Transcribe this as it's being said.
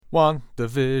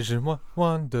WandaVision,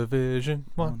 WandaVision,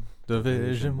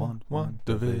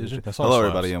 WandaVision. Hello,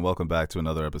 everybody, and welcome back to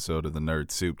another episode of the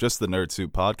Nerd Soup. Just the Nerd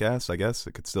Soup podcast, I guess.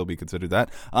 It could still be considered that.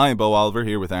 I am Bo Oliver,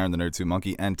 here with Aaron, the Nerd Soup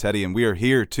Monkey, and Teddy, and we are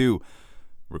here to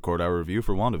record our review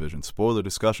for WandaVision. Spoiler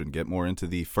discussion. Get more into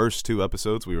the first two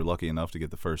episodes. We were lucky enough to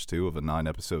get the first two of a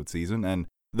 9-episode season, and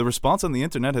the response on the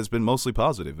internet has been mostly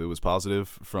positive. It was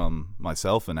positive from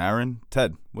myself and Aaron.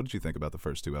 Ted, what did you think about the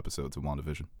first two episodes of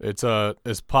WandaVision?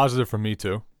 It's positive for me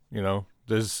too. You know,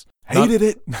 there's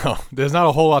there's not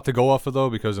a whole lot to go off of though,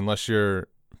 because unless you're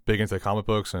big into comic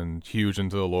books and huge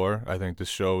into the lore, I think this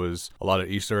show is a lot of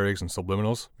Easter eggs and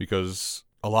subliminals, because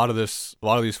a lot of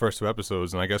these first two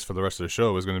episodes, and I guess for the rest of the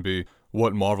show, is going to be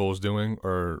what Marvel is doing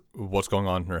or what's going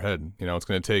on in her head. You know, it's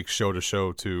going to take show to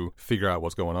show to figure out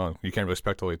what's going on. You can't really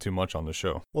speculate too much on the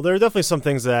show. Well, there are definitely some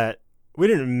things that we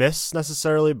didn't miss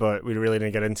necessarily, but we really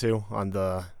didn't get into on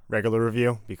the regular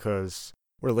review because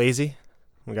we're lazy.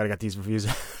 We got to get these reviews.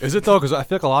 Is it though? Because I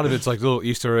feel like a lot of it's like little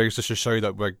Easter eggs just to show you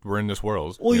that we're in this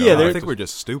world. Well, yeah, I think we're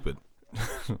just stupid.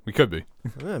 We could be.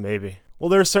 Maybe. Well,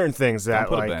 there are certain things that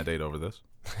Don't put a Band-Aid over this.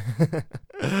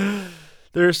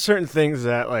 There are certain things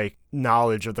that, like,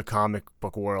 knowledge of the comic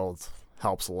book world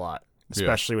helps a lot,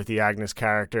 especially with the Agnes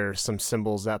character, some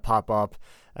symbols that pop up,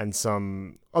 and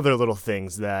some other little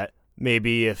things that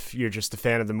maybe if you're just a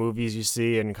fan of the movies you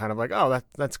see and kind of like, oh,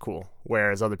 that's cool,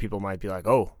 whereas other people might be like,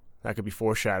 oh, that could be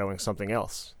foreshadowing something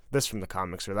else, this from the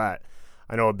comics or that.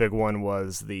 I know a big one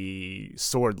was the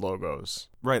sword logos.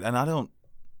 Right, and I don't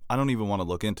even want to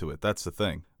look into it. That's the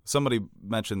thing. Somebody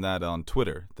mentioned that on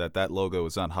Twitter, that logo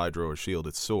is not Hydra or S.H.I.E.L.D.,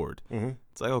 it's Sword. Mm-hmm.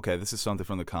 It's like, okay, this is something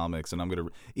from the comics, and I'm going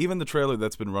to... Even the trailer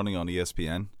that's been running on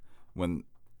ESPN, when...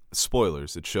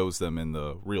 Spoilers, it shows them in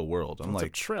the real world. It's like... a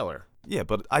trailer. Yeah,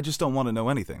 but I just don't want to know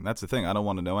anything. That's the thing. I don't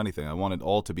want to know anything. I want it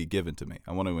all to be given to me.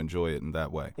 I want to enjoy it in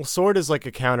that way. Well, Sword is like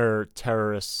a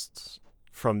counter-terrorist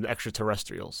from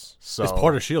extraterrestrials. So... It's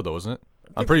part of S.H.I.E.L.D., though, isn't it?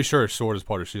 I'm pretty sure Sword is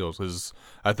part of S.H.I.E.L.D. because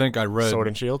I think I read... Sword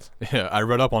and S.H.I.E.L.D.? Yeah, I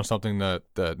read up on something that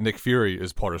Nick Fury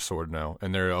is part of Sword now,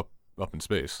 and they're up in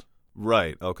space.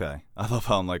 Right, okay. I love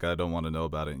how I'm like, I don't want to know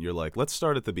about it. And you're like, let's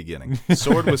start at the beginning.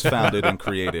 Sword was founded and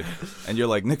created. And you're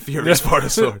like, Nick Fury is part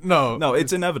of Sword. No,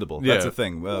 it's inevitable. Yeah. That's the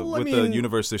thing. The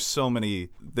universe, there's so many...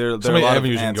 There so are many a lot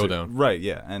avenues of you can go down. Right,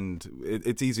 yeah. And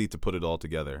it's easy to put it all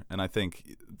together. And I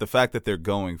think the fact that they're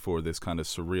going for this kind of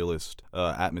surrealist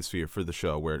atmosphere for the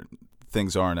show where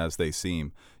things aren't as they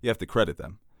seem, you have to credit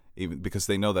them. Even because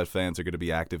they know that fans are going to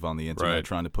be active on the internet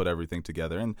trying to put everything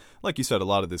together. And like you said, a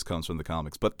lot of this comes from the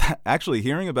comics. But actually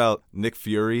hearing about Nick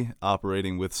Fury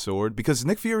operating with Sword, because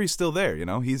Nick Fury's still there, you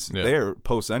know? He's there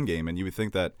post-Endgame, and you would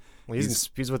think that... Well,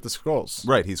 he's with the Skrulls.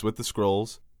 Right, he's with the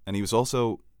Skrulls, and he was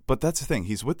also... But that's the thing,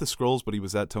 he's with the Skrulls, but he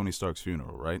was at Tony Stark's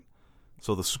funeral, right?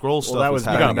 So the Skrull stuff that was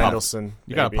happening. Ben Mendelsohn.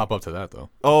 You got to pop up to that, though.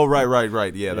 Oh,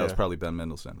 right. Yeah, that was probably Ben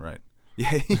Mendelsohn, right.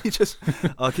 Yeah, he just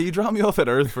can you drop me off at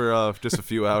Earth for just a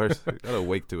few hours? I got a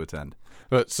wake to attend.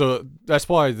 But so that's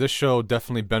why this show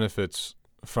definitely benefits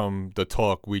from the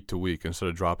talk week to week instead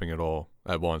of dropping it all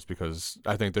at once, because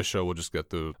I think this show will just get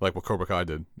through like what Cobra Kai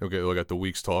did. They'll get the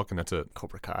week's talk and that's it.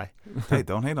 Cobra Kai. Hey,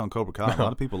 don't hate on Cobra Kai. A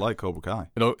lot of people like Cobra Kai.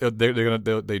 You know,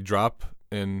 they drop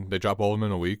all of them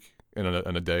in a week. In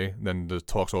a day, then the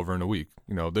talk's over in a week.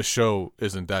 You know, this show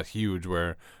isn't that huge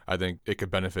where I think it could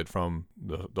benefit from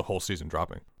the whole season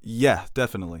dropping. Yeah,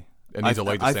 definitely. It needs a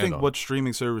leg to stand I think on. What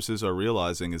streaming services are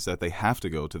realizing is that they have to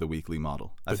go to the weekly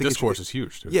model. The discourse is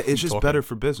huge, too. Yeah, it's just better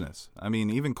for business. I mean,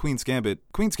 even Queen's Gambit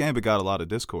got a lot of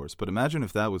discourse, but imagine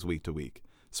if that was week to week,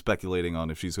 speculating on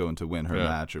if she's going to win her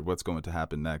match or what's going to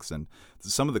happen next. And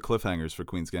some of the cliffhangers for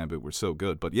Queen's Gambit were so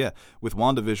good. But yeah, with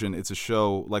WandaVision, it's a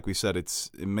show, like we said, it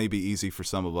may be easy for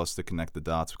some of us to connect the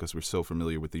dots because we're so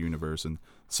familiar with the universe, and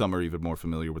some are even more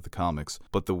familiar with the comics.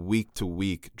 But the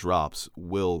week-to-week drops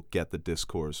will get the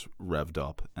discourse revved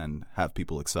up and have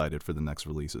people excited for the next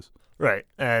releases. Right,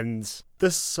 and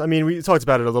this, I mean, we talked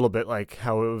about it a little bit, like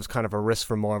how it was kind of a risk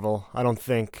for Marvel.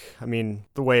 The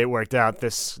way it worked out,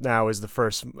 this now is the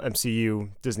first MCU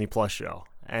Disney Plus show,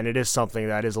 and it is something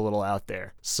that is a little out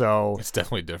there. So it's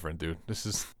definitely different, dude.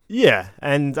 Yeah,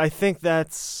 and I think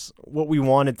that's what we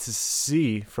wanted to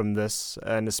see from this,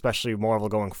 and especially Marvel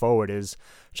going forward, is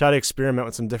try to experiment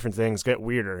with some different things, get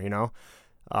weirder, you know?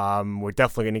 We're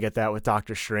definitely going to get that with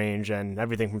Doctor Strange, and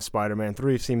everything from Spider-Man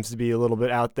 3 seems to be a little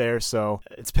bit out there, so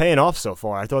it's paying off so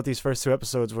far. I thought these first two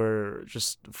episodes were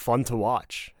just fun to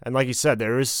watch. And like you said,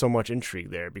 there is so much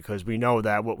intrigue there because we know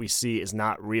that what we see is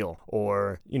not real,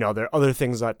 or, you know, there are other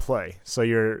things at play. So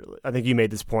I think you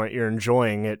made this point, you're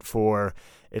enjoying it for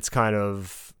its kind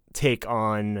of take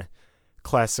on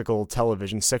classical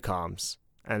television sitcoms,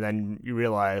 and then you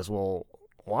realize, well,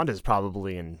 Wanda's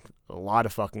probably in a lot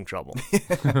of fucking trouble.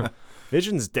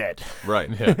 Vision's dead. Right.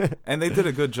 Yeah. And they did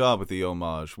a good job with the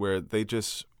homage, where they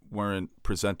just weren't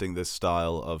presenting this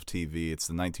style of TV. It's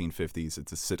the 1950s.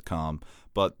 It's a sitcom.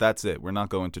 But that's it. We're not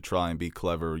going to try and be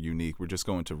clever or unique. We're just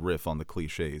going to riff on the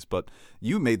cliches. But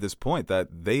you made this point that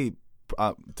they,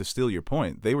 to steal your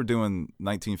point, they were doing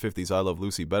 1950s I Love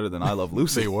Lucy better than I Love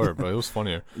Lucy. They were, but it was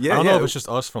funnier. Yeah, I don't yeah. know if it's just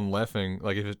us from laughing.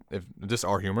 Like, if this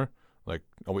our humor. Like,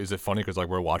 is it funny because, like,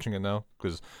 we're watching it now?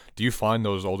 Because do you find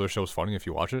those older shows funny if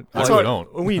you watch it? I really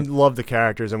don't. We love the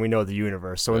characters and we know the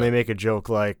universe. So when they make a joke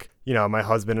like, my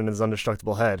husband and his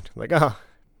indestructible head, like, yeah,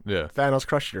 Thanos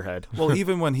crushed your head. Well,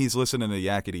 even when he's listening to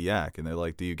Yakety Yak and they're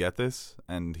like, do you get this?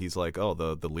 And he's like, oh,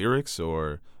 the lyrics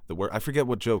or the word. I forget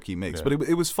what joke he makes, but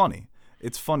it was funny.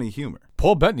 It's funny humor.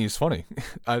 Paul Bettany's funny.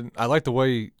 I like the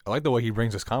way he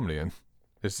brings his comedy in.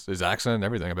 His accent and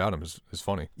everything about him is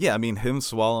funny. Yeah, I mean, him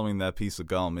swallowing that piece of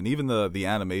gum, and even the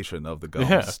animation of the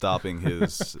gum stopping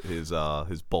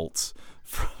his bolts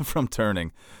from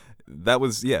turning. That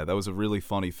was a really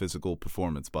funny physical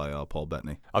performance by Paul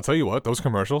Bettany. I'll tell you what, those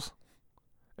commercials,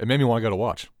 it made me want to go to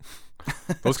watch.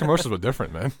 Those commercials were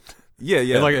different, man. Yeah.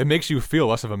 It makes you feel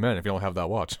less of a man if you don't have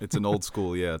that watch. It's an old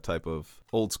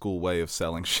school way of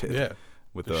selling shit. Yeah.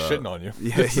 With shitting on you.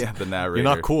 Yeah, the narrator. You're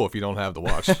not cool if you don't have the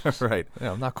watch. Right.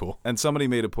 Yeah, I'm not cool. And somebody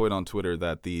made a point on Twitter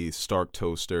that the Stark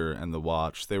toaster and the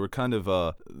watch, they were kind of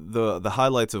the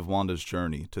highlights of Wanda's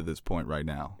journey to this point right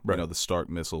now. Right. The Stark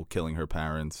missile killing her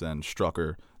parents and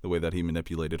Strucker, the way that he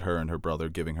manipulated her and her brother,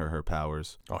 giving her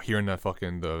powers. Oh, hearing that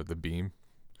fucking the beam.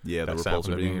 Yeah, the that sound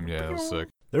repulsor of the beam. Yeah, that was sick.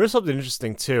 There is something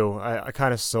interesting, too. I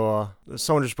kind of saw...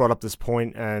 Someone just brought up this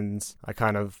point, and I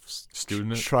kind of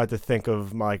tried to think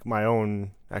of my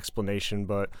own explanation,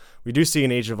 but we do see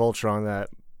in Age of Ultron that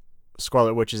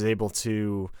Scarlet Witch is able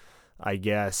to, I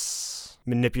guess,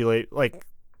 manipulate, like,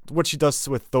 what she does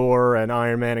with Thor and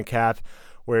Iron Man and Cap,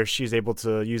 where she's able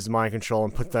to use mind control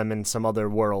and put them in some other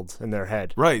world in their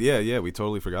head. Right, yeah, we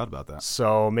totally forgot about that.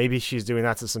 So maybe she's doing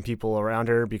that to some people around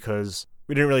her, because...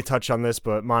 We didn't really touch on this,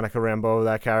 but Monica Rambeau,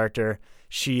 that character,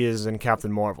 she is in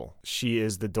Captain Marvel. She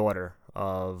is the daughter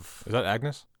of... Is that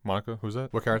Agnes? Monica? Who's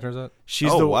that? What character is that?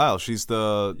 Wow. She's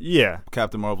the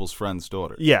Captain Marvel's friend's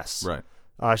daughter. Yes.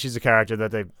 Right. She's the character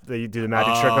that they do the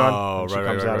magic trick on. Oh,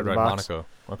 right. Monica.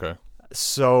 Okay.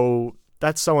 So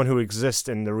that's someone who exists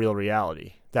in the real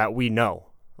reality that we know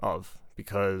of,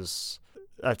 because...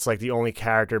 That's like the only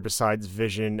character besides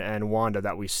Vision and Wanda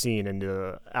that we've seen in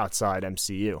the outside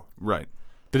MCU. Right.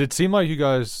 Did it seem like you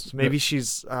guys... Maybe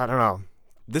she's... I don't know.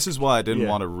 This is why I didn't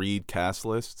want to read cast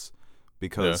lists,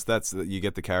 because you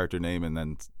get the character name and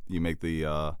then you make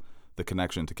the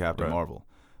connection to Captain Marvel.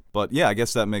 But yeah, I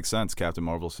guess that makes sense. Captain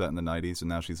Marvel's set in the 90s and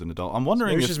now she's an adult. I'm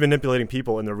wondering if she's manipulating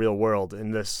people in the real world in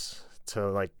this to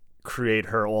like create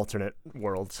her alternate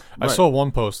worlds. I saw one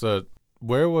post that...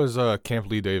 Where was Camp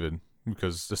Lee David?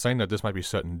 Because they're saying that this might be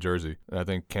set in Jersey. And I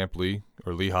think Camp Lee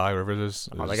or Lehigh, wherever it is.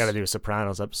 Oh, they got to do a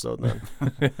Sopranos episode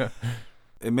then.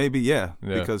 It may be,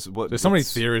 because there's so many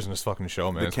theories in this fucking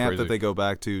show, man. The it's camp crazy. that they go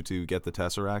back to get the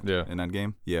Tesseract in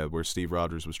Endgame. Yeah, where Steve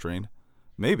Rogers was trained.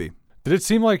 Maybe. Did it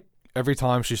seem like every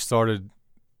time she started,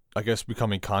 I guess,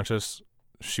 becoming conscious,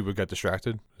 she would get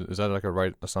distracted? Is that like a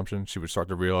right assumption? She would start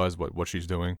to realize what she's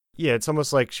doing? Yeah, it's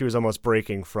almost like she was almost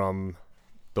breaking from...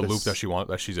 The loop that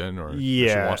she's in, or that she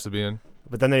wants to be in.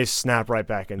 But then they snap right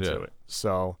back into it.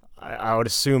 So I would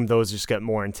assume those just get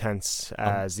more intense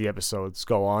as the episodes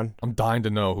go on. I'm dying to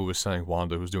know who was saying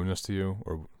Wanda who's doing this to you,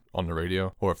 or on the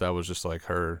radio, or if that was just like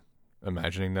her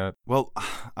imagining that. Well,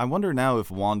 I wonder now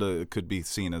if Wanda could be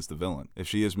seen as the villain. If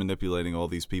she is manipulating all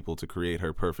these people to create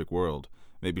her perfect world,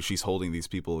 maybe she's holding these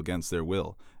people against their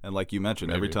will. And like you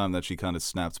mentioned, every time that she kind of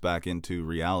snaps back into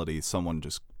reality, someone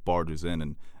just barges in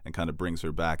and kind of brings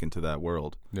her back into that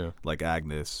world. Yeah. Like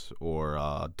Agnes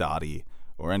or Dottie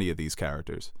or any of these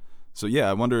characters. So yeah,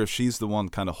 I wonder if she's the one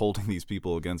kind of holding these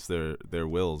people against their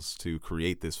wills to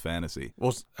create this fantasy.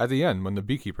 Well, at the end, when the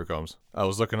beekeeper comes, I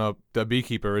was looking up, that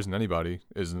beekeeper isn't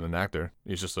an actor.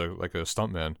 He's just like a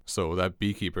stuntman. So that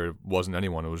beekeeper wasn't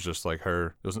anyone. It was just like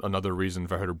her. It was another reason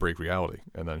for her to break reality.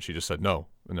 And then she just said no,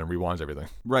 and then rewinds everything.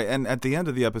 Right, and at the end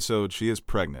of the episode, she is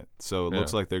pregnant. So it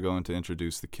looks like they're going to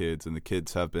introduce the kids, and the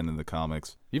kids have been in the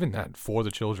comics. Even that, for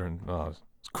the children,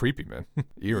 it's creepy, man.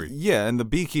 Eerie. Yeah, and the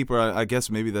beekeeper, I guess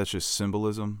maybe that's just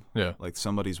symbolism. Yeah. Like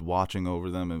somebody's watching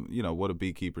over them, and what do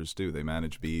beekeepers do? They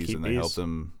manage bees, and they help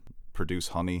them produce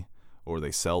honey, or they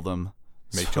sell them.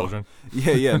 Make children.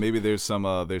 Yeah, maybe there's some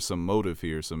motive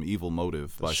here, some evil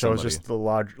motive by somebody. Shows just the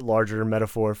larger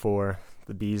metaphor for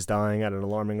the bees dying at an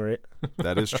alarming rate.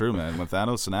 That is true, man. When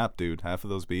Thanos snapped, dude, half of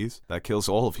those bees, that kills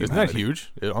all of humanity.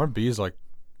 Isn't that huge? Aren't bees like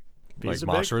Bees like are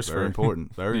big? monstrous. Very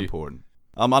important. Very important.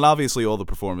 And obviously all the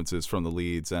performances from the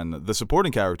leads and the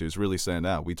supporting characters really stand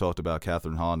out. We talked about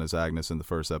Catherine Hahn as Agnes in the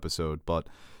first episode, but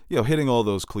hitting all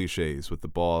those cliches with the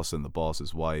boss and the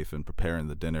boss's wife and preparing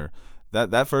the dinner.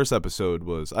 That first episode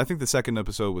was, I think the second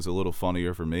episode was a little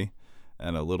funnier for me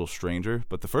and a little stranger,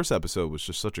 but the first episode was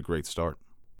just such a great start.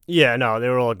 Yeah, no, they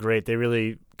were all great. They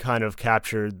really kind of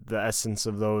captured the essence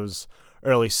of those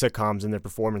early sitcoms in their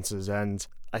performances, and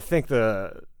I think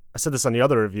I said this on the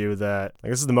other review that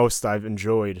this is the most I've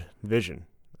enjoyed Vision,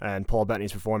 and Paul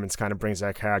Bettany's performance kind of brings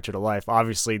that character to life.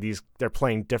 Obviously, they're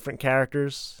playing different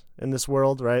characters in this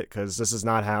world, right? Because this is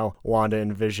not how Wanda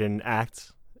and Vision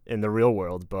act in the real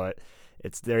world, but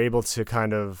they're able to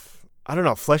kind of, I don't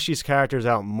know, flesh these characters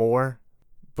out more,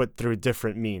 but through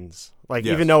different means. Like,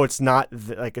 yes. Even though it's not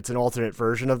it's an alternate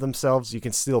version of themselves, you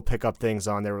can still pick up things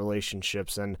on their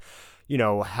relationships and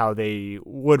how they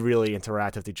would really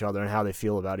interact with each other and how they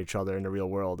feel about each other in the real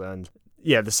world. And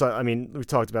yeah, we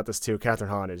talked about this too. Catherine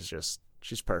Hahn is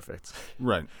she's perfect.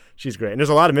 Right. She's great. And there's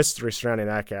a lot of mystery surrounding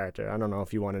that character. I don't know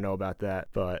if you want to know about that,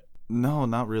 but... No,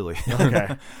 not really.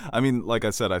 Okay. I mean, like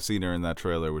I said, I've seen her in that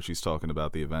trailer where she's talking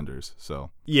about the Avengers,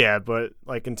 so... Yeah, but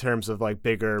in terms of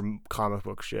bigger comic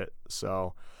book shit,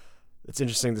 so... It's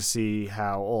interesting to see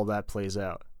how all that plays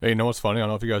out. Hey, you know what's funny? I don't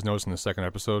know if you guys noticed in the second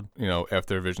episode,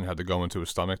 after Vision had to go into his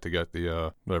stomach to get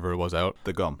the whatever it was out.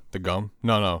 The gum. The gum?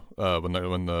 No.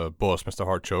 When the boss, Mr.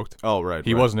 Hart, choked. Oh, right.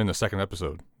 He wasn't in the second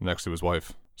episode next to his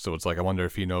wife. So it's I wonder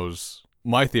if he knows.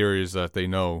 My theory is that they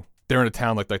know they're in a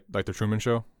town like the Truman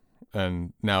Show.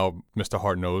 And now Mr.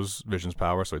 Hart knows Vision's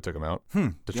power, so he took him out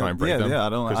to try and break them. Yeah, I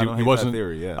don't hate that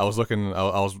theory, yeah. I was looking,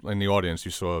 I was in the audience,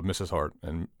 you saw Mrs. Hart,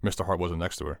 and Mr. Hart wasn't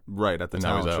next to her. Right, at the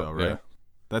talent show, right? Yeah.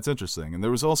 That's interesting. And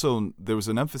there was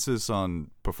an emphasis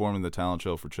on performing the talent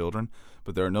show for children,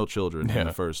 but there are no children in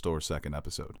the first or second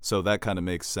episode. So that kind of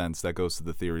makes sense. That goes to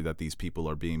the theory that these people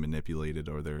are being manipulated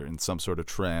or they're in some sort of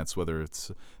trance, whether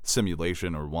it's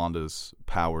simulation or Wanda's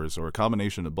powers or a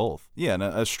combination of both. Yeah, and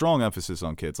a strong emphasis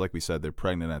on kids. Like we said, they're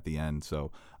pregnant at the end.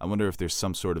 So I wonder if there's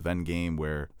some sort of end game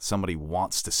where somebody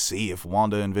wants to see if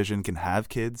Wanda and Vision can have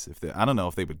kids. I don't know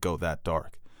if they would go that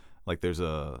dark. Like there's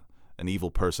an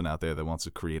evil person out there that wants to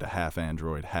create a half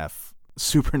android, half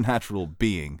supernatural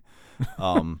being.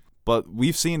 But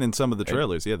we've seen in some of the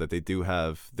trailers, that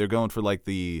they're going for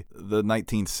the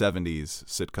 1970s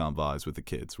sitcom vibes with the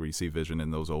kids, where you see Vision in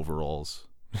those overalls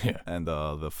and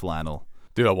the flannel.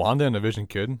 Dude, a Wanda and a Vision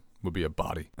kid would be a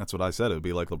body. That's what I said. It would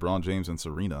be like LeBron James and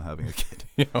Serena having a kid.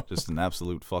 Just an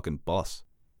absolute fucking bus.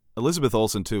 Elizabeth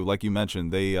Olsen, too, like you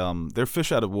mentioned, they're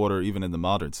fish out of water even in the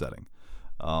modern setting.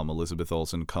 Elizabeth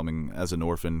Olsen coming as an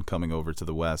orphan, coming over to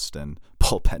the West, and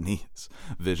Paul Bettany's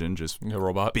Vision just a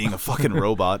robot. Being a fucking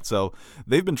robot. So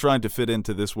they've been trying to fit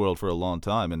into this world for a long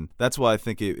time, and that's why I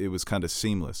think it was kind of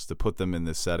seamless to put them in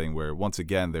this setting where, once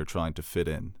again, they're trying to fit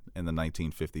in the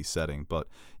 1950s setting. But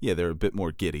yeah, they're a bit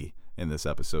more giddy in this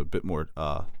episode, bit more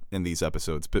in these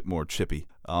episodes, bit more chippy.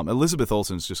 Elizabeth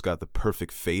Olsen's just got the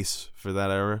perfect face for that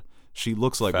era. She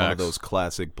looks like one of those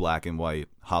classic black and white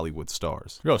Hollywood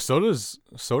stars. Yo, so does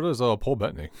Paul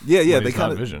Bettany. Yeah, they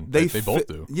kind of Vision. They both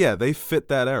do. Yeah, they fit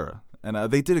that era, and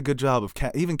they did a good job of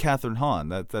even Catherine Hahn.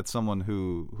 That's someone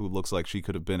who looks like she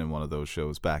could have been in one of those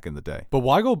shows back in the day. But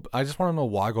why go? I just want to know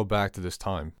why go back to this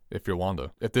time if you're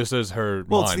Wanda. If this is her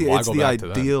mind, why go back to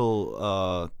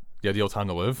that? The ideal time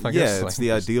to live, I guess. Yeah, it's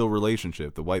the ideal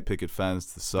relationship. The white picket fence,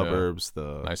 the suburbs,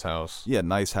 the... Nice house. Yeah,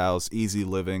 nice house, easy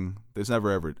living. There's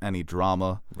never ever any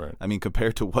drama. Right. I mean,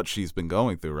 compared to what she's been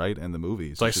going through, right, in the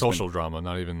movies. It's like social drama,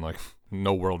 not even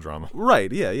no world drama.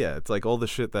 Right, yeah. It's like all the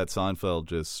shit that Seinfeld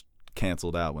just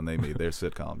canceled out when they made their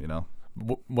sitcom,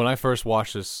 When I first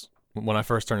watched this, when I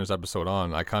first turned this episode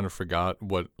on, I kind of forgot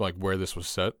where this was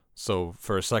set. So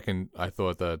for a second, I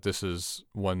thought that this is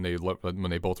when they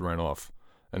both ran off.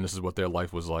 And this is what their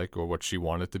life was like, or what she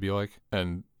wanted to be like,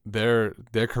 and their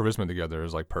charisma together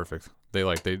is perfect. They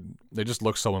just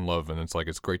look so in love, and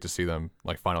it's great to see them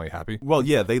finally happy. Well,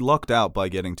 yeah, they lucked out by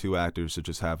getting two actors to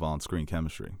just have on-screen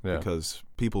chemistry, because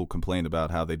people complain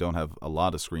about how they don't have a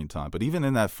lot of screen time. But even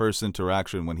in that first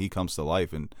interaction when he comes to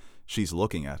life and she's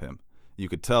looking at him, you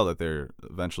could tell that they're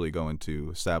eventually going to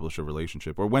establish a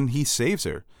relationship. Or when he saves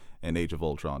her in Age of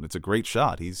Ultron, it's a great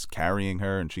shot. He's carrying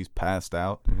her and she's passed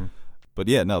out. Mm-hmm. But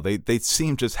yeah, no, they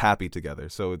seem just happy together.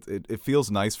 So it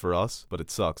feels nice for us, but it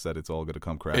sucks that it's all going to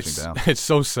come crashing down. It's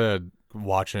so sad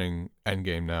watching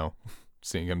Endgame now,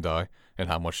 seeing him die, and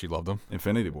how much she loved him.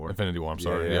 Infinity War, I'm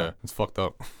sorry. Yeah. It's fucked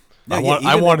up. Yeah,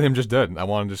 I wanted him just dead. I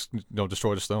wanted to just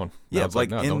destroy the stone. Yeah, it's like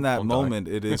no, in that don't moment,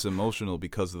 die. it is emotional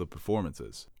because of the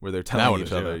performances where they're telling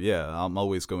each other, I'm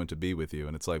always going to be with you.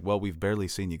 And it's like, well, we've barely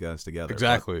seen you guys together.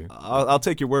 Exactly. I'll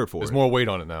take your word for There's it. There's more weight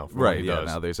on it now. Right, yeah.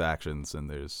 Now there's actions and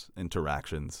there's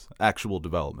interactions, actual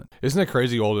development. Isn't it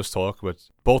crazy all this talk? But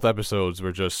both episodes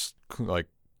were just like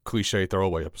cliche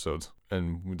throwaway episodes.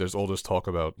 And there's all this talk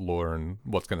about lore and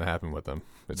what's going to happen with them.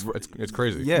 It's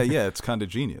crazy. Yeah, it's kind of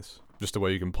genius. Just the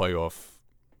way you can play off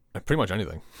pretty much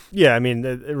anything. Yeah, I mean,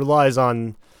 it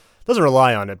doesn't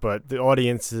rely on it, but the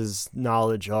audience's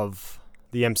knowledge of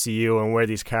the MCU and where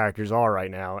these characters are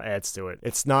right now adds to it.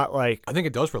 It's not like... I think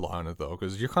it does rely on it, though,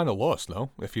 because you're kind of lost,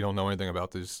 no? If you don't know anything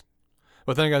about these.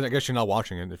 But then again, I guess you're not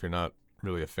watching it if you're not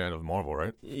really a fan of Marvel,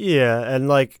 right? Yeah, and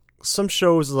like some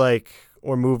shows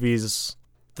or movies,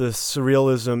 the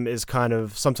surrealism is kind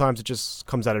of... Sometimes it just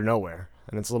comes out of nowhere.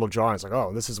 And it's a little jarring. It's like,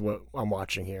 oh, this is what I'm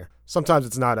watching here. Sometimes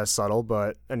it's not as subtle,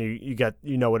 and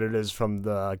you know what it is from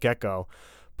the get-go.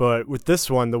 But with this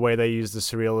one, the way they use the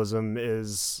surrealism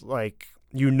is like,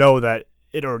 you know that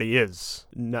it already is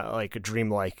not like a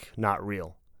dreamlike, not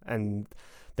real. And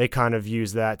they kind of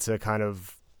use that to kind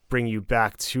of bring you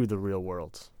back to the real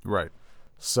world. Right.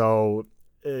 So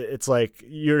it's like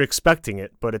you're expecting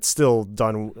it, but it's still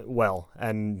done well.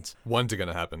 And when's it going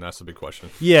to happen? That's the big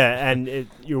question. Yeah, and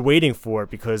you're waiting for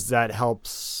it because that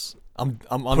helps I'm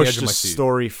on push the edge of my seat.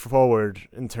 Story forward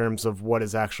in terms of what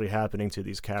is actually happening to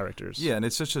these characters. Yeah, and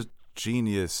it's such a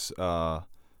genius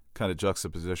kind of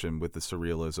juxtaposition with the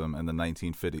surrealism and the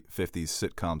 1950s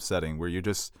sitcom setting where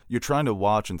you're trying to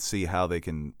watch and see how they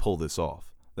can pull this off.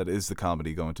 That is the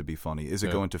comedy going to be funny? Is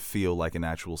it going to feel like an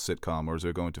actual sitcom, or is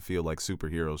it going to feel like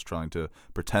superheroes trying to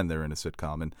pretend they're in a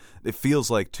sitcom? And it feels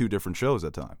like two different shows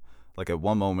at time. Like at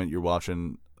one moment you're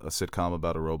watching a sitcom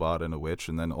about a robot and a witch,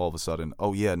 and then all of a sudden,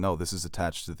 oh yeah, no, this is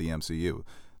attached to the MCU.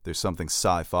 There's something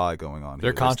sci-fi going on here.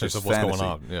 They're conscious of what's going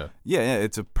on. Yeah.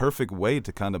 It's a perfect way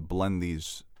to kind of blend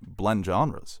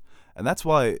genres. And that's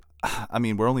why, I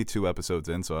mean, we're only 2 episodes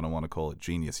in, so I don't want to call it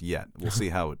genius yet. We'll see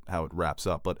how it wraps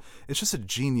up. But it's just a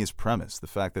genius premise, the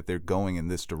fact that they're going in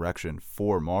this direction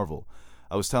for Marvel.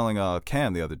 I was telling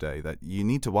Cam the other day that you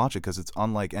need to watch it because it's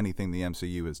unlike anything the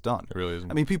MCU has done. It really isn't.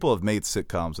 I mean, people have made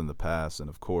sitcoms in the past, and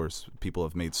of course, people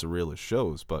have made surrealist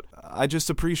shows, but I just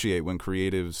appreciate when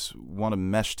creatives want to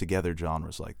mesh together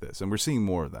genres like this, and we're seeing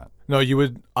more of that. No,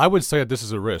 I would say that this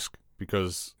is a risk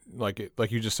because, like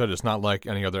you just said, it's not like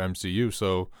any other MCU,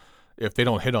 so if they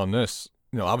don't hit on this,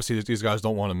 obviously these guys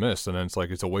don't want to miss, and then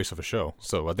it's a waste of a show.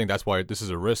 So I think that's why this is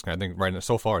a risk, and I think right now,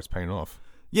 so far it's paying off.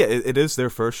 Yeah, it is their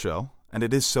first show. And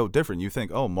it is so different. You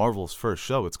think, oh, Marvel's first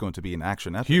show, it's going to be an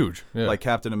action epic. Huge. Yeah. Like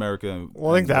Captain America.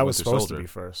 Well, I think that was supposed to be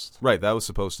first. Right, that was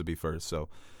supposed to be first. So,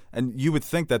 and you would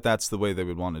think that that's the way they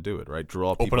would want to do it, right?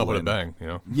 Draw people in. Open up with a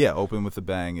bang, Yeah, open with a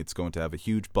bang. It's going to have a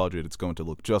huge budget. It's going to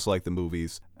look just like the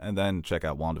movies. And then check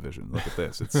out WandaVision. Look at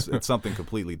this. It's something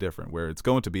completely different, where it's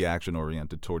going to be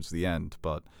action-oriented towards the end,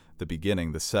 but the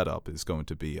beginning, the setup, is going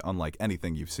to be unlike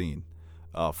anything you've seen.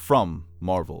 From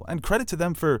Marvel. And credit to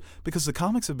them because the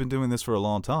comics have been doing this for a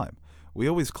long time. We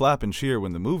always clap and cheer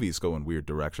when the movies go in weird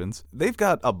directions. They've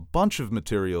got a bunch of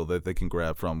material that they can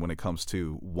grab from when it comes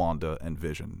to Wanda and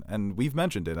Vision. And we've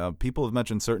mentioned it. People have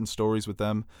mentioned certain stories with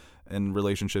them in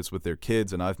relationships with their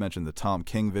kids, and I've mentioned the Tom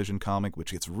King Vision comic,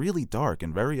 which gets really dark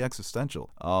and very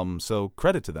existential. So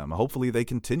credit to them. Hopefully they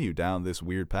continue down this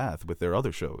weird path with their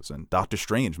other shows. And Doctor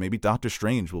Strange, maybe Doctor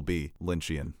Strange will be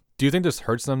Lynchian. Do you think this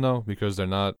hurts them, though, because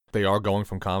they are going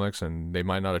from comics and they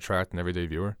might not attract an everyday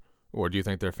viewer? Or do you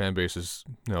think their fan base is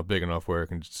big enough where it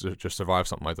can just survive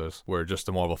something like this, where just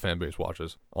the Marvel fan base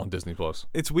watches on Disney+?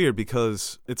 It's weird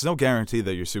because it's no guarantee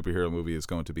that your superhero movie is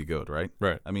going to be good, right?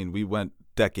 Right. I mean, we went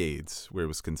decades where it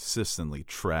was consistently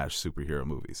trash superhero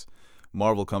movies.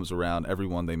 Marvel comes around,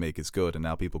 everyone they make is good, and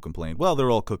now people complain, well,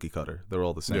 they're all cookie cutter. They're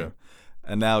all the same. Yeah.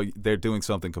 And now they're doing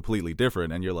something completely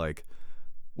different, and you're like,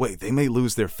 wait, they may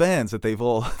lose their fans that they've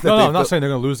all... No, I'm not saying they're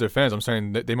going to lose their fans. I'm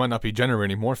saying that they might not be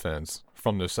generating more fans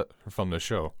from this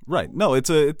show. Right. No, it's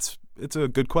a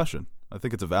good question. I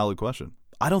think it's a valid question.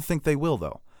 I don't think they will,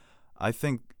 though. I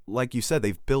think, like you said,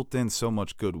 they've built in so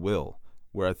much goodwill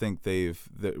where I think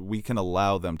we can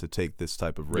allow them to take this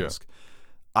type of risk. Yeah.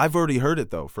 I've already heard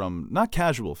it, though, from not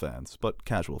casual fans, but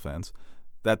casual fans,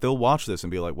 that they'll watch this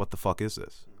and be like, what the fuck is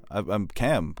this?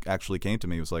 Cam actually came to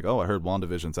me. He was like, oh, I heard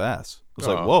WandaVision's ass. I was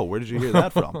like, whoa, where did you hear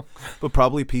that from? But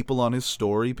probably people on his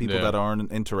story, people that aren't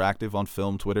interactive on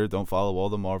film, Twitter, don't follow all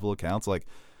the Marvel accounts. Like,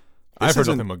 I've heard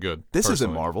nothing but good. This personally.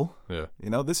 isn't Marvel. Yeah.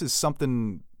 This is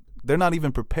something... They're not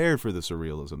even prepared for the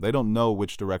surrealism. They don't know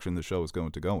which direction the show is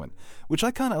going to go in, which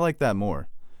I kind of like that more.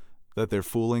 that they're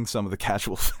fooling some of the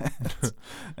casual fans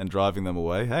and driving them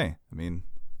away, hey, I mean,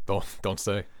 don't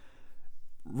stay.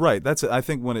 Right. That's it. I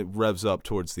think when it revs up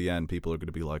towards the end, people are going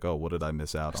to be like, "Oh, what did I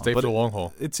miss out on?" Stay for the long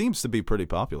haul. It seems to be pretty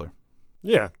popular.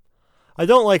 Yeah. I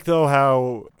don't like, though,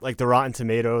 how like the Rotten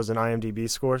Tomatoes and IMDb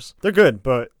scores. They're good,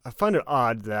 but I find it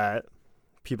odd that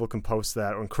people can post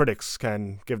that when critics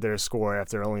can give their score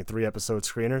after only 3-episode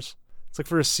screeners. It's like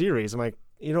for a series. I'm like,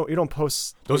 you don't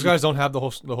post. Those guys don't have the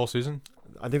whole season?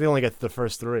 I think they only get the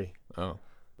first 3. Oh.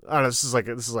 I don't know, this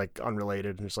is like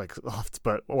unrelated. It's like,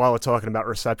 but while we're talking about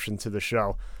reception to the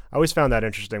show, I always found that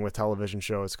interesting with television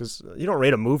shows because you don't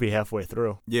rate a movie halfway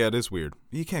through. Yeah, it is weird.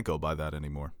 You can't go by that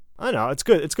anymore. I know it's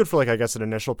good. It's good for like I guess an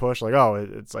initial push, like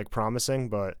it's like promising,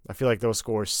 but I feel like those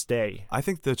scores stay. I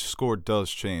think the score does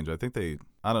change. I think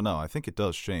it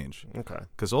does change. Okay.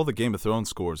 Because all the Game of Thrones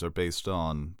scores are based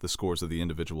on the scores of the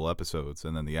individual episodes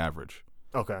and then the average.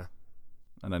 Okay.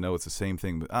 And I know it's the same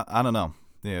thing, but I don't know.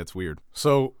 Yeah, it's weird.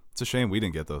 So it's a shame we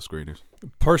didn't get those screeners.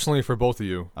 Personally, for both of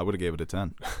you, I would have gave it a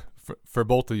 10. For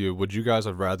both of you, would you guys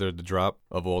have rather the drop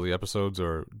of all the episodes,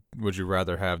 or would you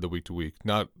rather have the week to week?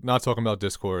 Not talking about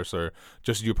discourse or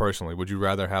just you personally. Would you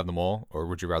rather have them all, or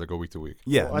would you rather go week to week?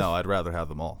 Yeah, no, I'd rather have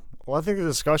them all. Well, I think the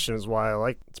discussion is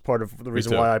why it's part of the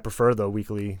reason why I prefer the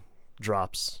weekly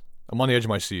drops. I'm on the edge of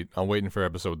my seat. I'm waiting for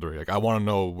episode 3. Like I want to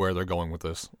know where they're going with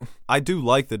this. I do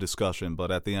like the discussion,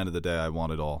 but at the end of the day, I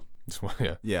want it all.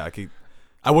 Yeah. Yeah,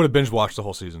 I would have binge watched the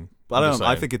whole season. But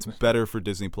I think it's better for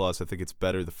Disney Plus. I think it's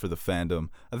better for the fandom.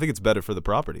 I think it's better for the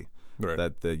property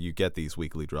that you get these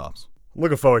weekly drops. I'm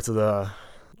looking forward to the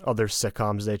other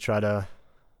sitcoms they try to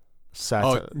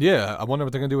Oh, yeah. I wonder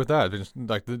what they're going to do with that.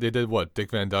 Like they did what?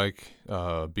 Dick Van Dyke,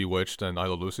 Bewitched, and I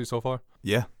Love Lucy so far?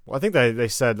 Yeah. Well, I think they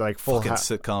said like Full House.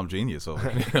 Sitcom genius over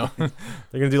here. They're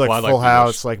going to do like Full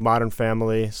House, like Modern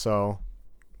Family, so...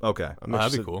 Okay.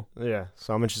 That'd be cool. Yeah,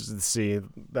 so I'm interested to see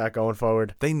that going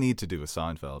forward. They need to do a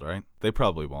Seinfeld, right? They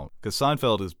probably won't. Because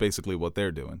Seinfeld is basically what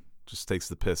they're doing. Just takes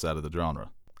the piss out of the genre.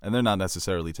 And they're not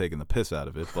necessarily taking the piss out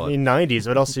of it, but... I mean, 90s,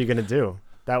 what else are you going to do?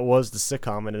 That was the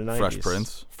sitcom in the 90s. Fresh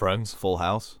Prince. Friends. Full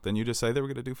House. Didn't you just say they were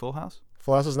going to do Full House?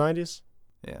 Full House was 90s?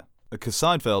 Yeah. Because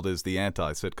Seinfeld is the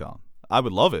anti-sitcom. I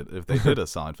would love it if they did a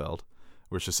Seinfeld,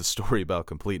 where it's just a story about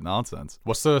complete nonsense.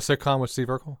 What's the sitcom with Steve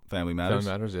Urkel? Family Matters.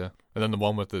 Family Matters, yeah. And then the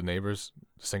one with the neighbors,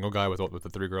 the single guy with the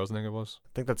 3 girls, I think it was. I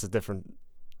think that's a different...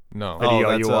 No. Video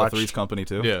that's you watched. Three's Company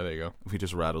too? Yeah, there you go. We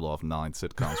just rattled off 9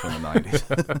 sitcoms from the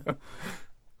 90s.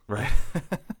 Right.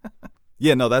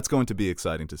 Yeah, no, that's going to be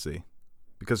exciting to see.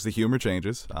 Because the humor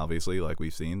changes, obviously, like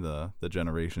we've seen. The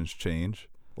generations change.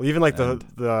 Well, even like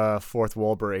the fourth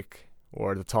wall break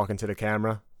or the talking to the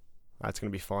camera, that's going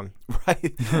to be fun.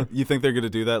 Right. You think they're going to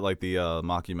do that like the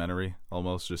mockumentary,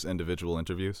 almost just individual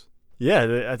interviews?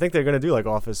 Yeah, I think they're going to do like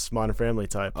Office, Modern Family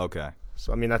type. Okay.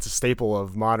 So, I mean, that's a staple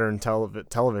of modern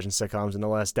television sitcoms in the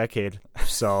last decade.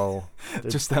 So,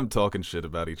 just them talking shit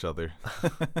about each other.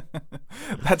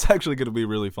 That's actually going to be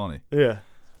really funny. Yeah.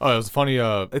 Oh, it was funny.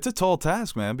 It's a tall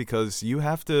task, man, because you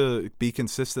have to be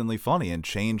consistently funny and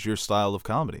change your style of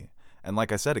comedy. And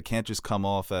like I said, it can't just come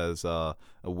off as a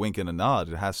wink and a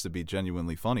nod. It has to be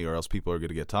genuinely funny, or else people are going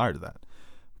to get tired of that.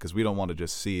 Because we don't want to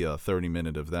just see a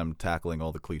 30-minute of them tackling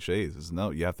all the cliches. No,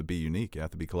 you have to be unique. You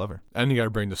have to be clever. And you got to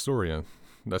bring the story in.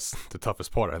 That's the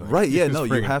toughest part, I think. Right, yeah, no,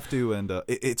 you have to. And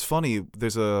it's funny.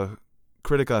 There's a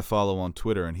critic I follow on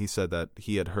Twitter, and he said that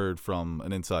he had heard from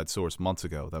an inside source months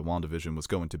ago that WandaVision was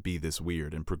going to be this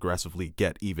weird and progressively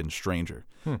get even stranger.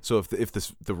 So if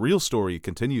the real story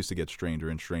continues to get stranger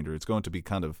and stranger, it's going to be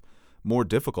kind of more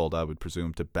difficult, I would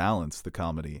presume, to balance the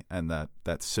comedy and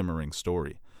that simmering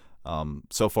story.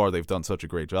 So far, they've done such a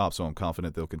great job, so I'm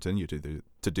confident they'll continue to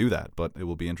do that, but it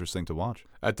will be interesting to watch.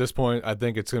 At this point, I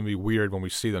think it's going to be weird when we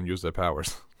see them use their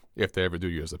powers, if they ever do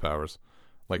use the powers,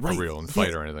 like for real, and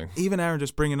fight or anything. Even Aaron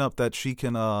just bringing up that she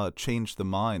can change the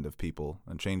mind of people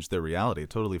and change their reality. I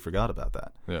totally forgot about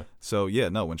that. Yeah. So, yeah,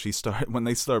 no, when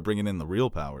they start bringing in the real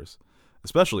powers,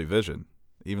 especially Vision,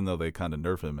 even though they kind of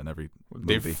nerf him in every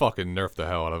movie. They fucking nerf the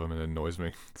hell out of him, and it annoys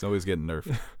me. He's always getting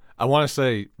nerfed. I want to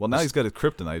say... Well, now he's got his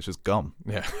kryptonite. It's just gum.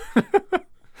 Yeah.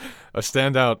 A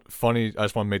standout, funny... I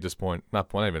just want to make this point. Not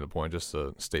even a point, just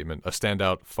a statement. A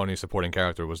standout, funny supporting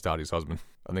character was Dottie's husband.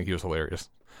 I think he was hilarious.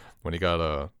 When he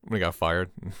got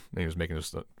fired, and he was making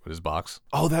this with his box.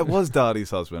 Oh, that was Dottie's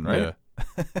husband, right?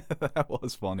 Yeah. That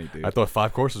was funny, dude. I thought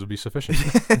 5 courses would be sufficient.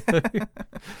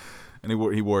 And he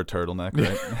wore a turtleneck,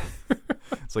 right?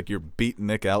 It's like your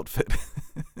beatnik outfit.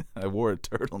 I wore a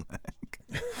turtleneck.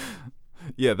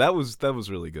 Yeah, that was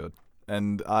really good.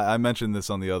 And I mentioned this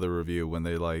on the other review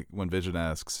when Vision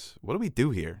asks, "What do we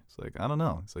do here?" It's like, I don't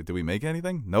know. It's like, do we make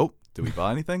anything? Nope. Do we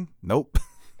buy anything? Nope.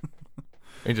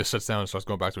 He just sits down and starts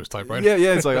going back to his typewriter.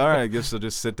 Yeah. It's like, all right, I guess I'll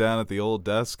just sit down at the old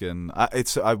desk. And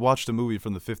I watched a movie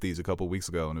from the 50s a couple weeks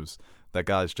ago, and it was that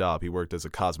guy's job. He worked as a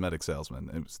cosmetic salesman.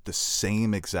 It was the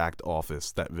same exact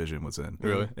office that Vision was in.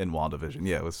 Really? In WandaVision.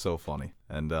 Yeah, it was so funny.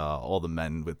 And all the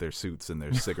men with their suits and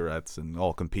their cigarettes and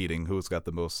all competing who's got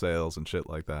the most sales and shit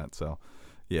like that. So,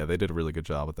 yeah, they did a really good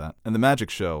job with that. And the magic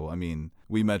show, I mean,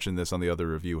 we mentioned this on the other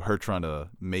review, her trying to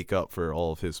make up for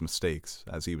all of his mistakes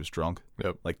as he was drunk.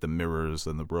 Yep. Like the mirrors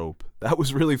and the rope. That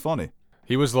was really funny.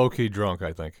 He was low-key drunk,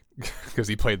 I think, because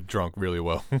he played drunk really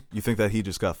well. You think that he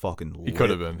just got fucking lit? He could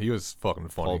have been. He was fucking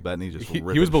funny. Paul Bettany just he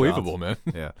ripping was believable, shots.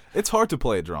 man. Yeah. It's hard to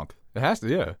play drunk. It has to,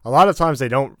 yeah. A lot of times they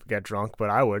don't get drunk, but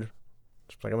I would.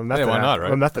 Just like I'm a method why actor. not, right?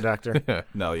 I'm a method actor. Yeah.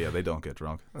 No, yeah, they don't get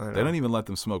drunk. I know. They don't even let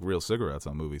them smoke real cigarettes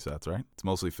on movie sets, right? It's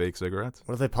mostly fake cigarettes.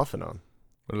 What are they puffing on?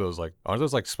 What are those like? Aren't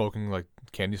those like smoking like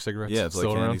candy cigarettes? Yeah, it's like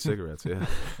still candy around? cigarettes, yeah.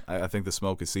 I think the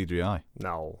smoke is CGI.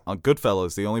 No. On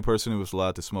Goodfellas, the only person who was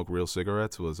allowed to smoke real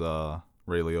cigarettes was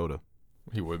Ray Liotta.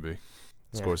 He would be.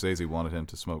 Yeah. Scorsese wanted him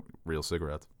to smoke real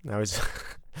cigarettes. Now he's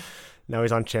now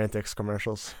he's on Chantix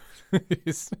commercials.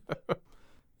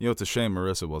 You know, it's a shame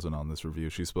Marissa wasn't on this review.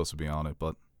 She's supposed to be on it,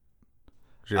 but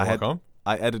She didn't want to come?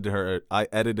 I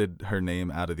edited her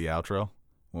name out of the outro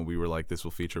when we were like, this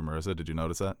will feature Marissa. Did you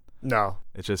notice that? No.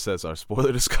 It just says our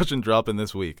spoiler discussion dropping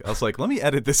this week. I was like, let me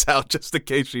edit this out just in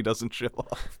case she doesn't show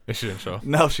up. She didn't show.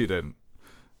 No, she didn't.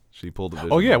 She pulled the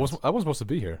vision. Oh yeah, I moves. wasn't supposed to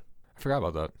be here. I forgot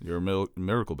about that. You're a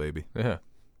miracle baby. Yeah.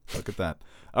 Look at that.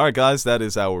 All right, guys, that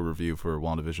is our review for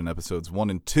WandaVision episodes 1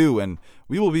 and 2, and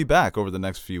we will be back over the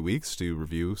next few weeks to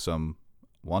review some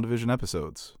WandaVision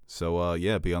episodes. So,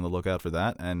 yeah, be on the lookout for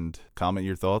that, and comment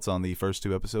your thoughts on the first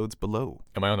 2 episodes below.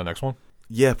 Am I on the next one?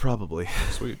 Yeah, probably.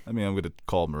 Sweet. I mean, I'm going to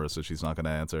call Marissa. She's not going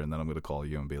to answer, and then I'm going to call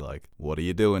you and be like, what are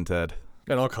you doing, Ted?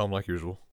 And I'll come like usual.